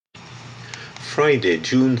Friday,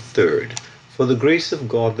 June 3rd. For the grace of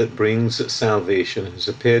God that brings salvation has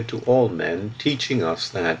appeared to all men, teaching us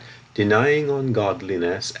that, denying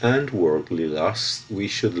ungodliness and worldly lusts, we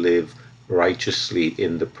should live righteously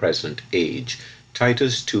in the present age.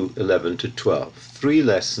 Titus 2:11-12. Three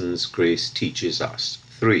lessons grace teaches us.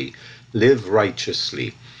 3. Live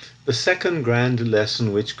righteously. The second grand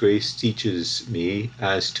lesson which grace teaches me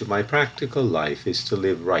as to my practical life is to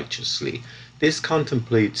live righteously. This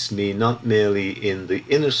contemplates me not merely in the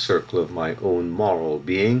inner circle of my own moral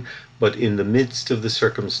being, but in the midst of the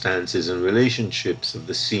circumstances and relationships of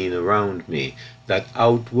the scene around me, that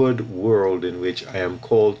outward world in which I am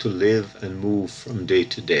called to live and move from day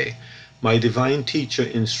to day. My divine teacher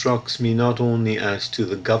instructs me not only as to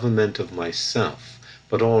the government of myself,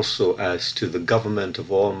 but also as to the government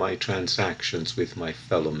of all my transactions with my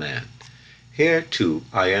fellow man. Here, too,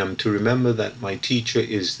 I am to remember that my teacher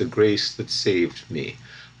is the grace that saved me.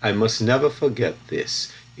 I must never forget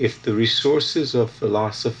this. If the resources of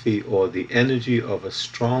philosophy or the energy of a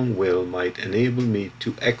strong will might enable me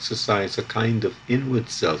to exercise a kind of inward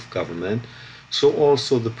self-government, so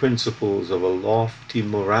also the principles of a lofty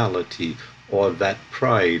morality or that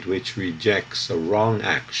pride which rejects a wrong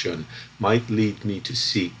action might lead me to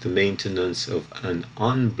seek the maintenance of an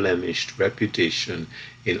unblemished reputation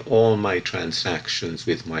in all my transactions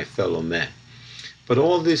with my fellow men. But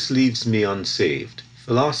all this leaves me unsaved.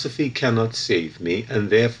 Philosophy cannot save me, and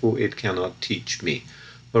therefore it cannot teach me.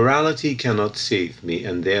 Morality cannot save me,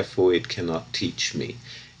 and therefore it cannot teach me.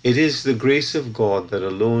 It is the grace of God that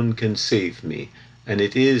alone can save me, and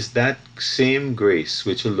it is that same grace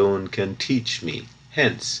which alone can teach me.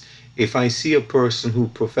 Hence, if I see a person who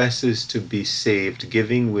professes to be saved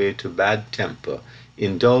giving way to bad temper,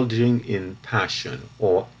 indulging in passion,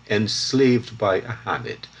 or enslaved by a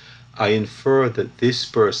habit, I infer that this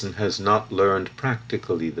person has not learned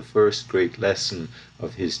practically the first great lesson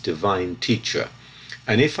of his divine teacher.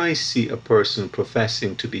 And if I see a person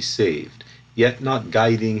professing to be saved, yet not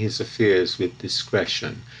guiding his affairs with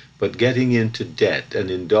discretion, but getting into debt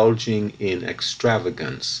and indulging in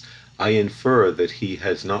extravagance, I infer that he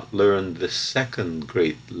has not learned the second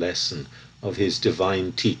great lesson of his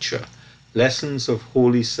divine teacher, lessons of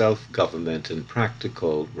holy self-government and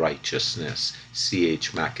practical righteousness.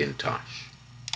 C.H. Mackintosh.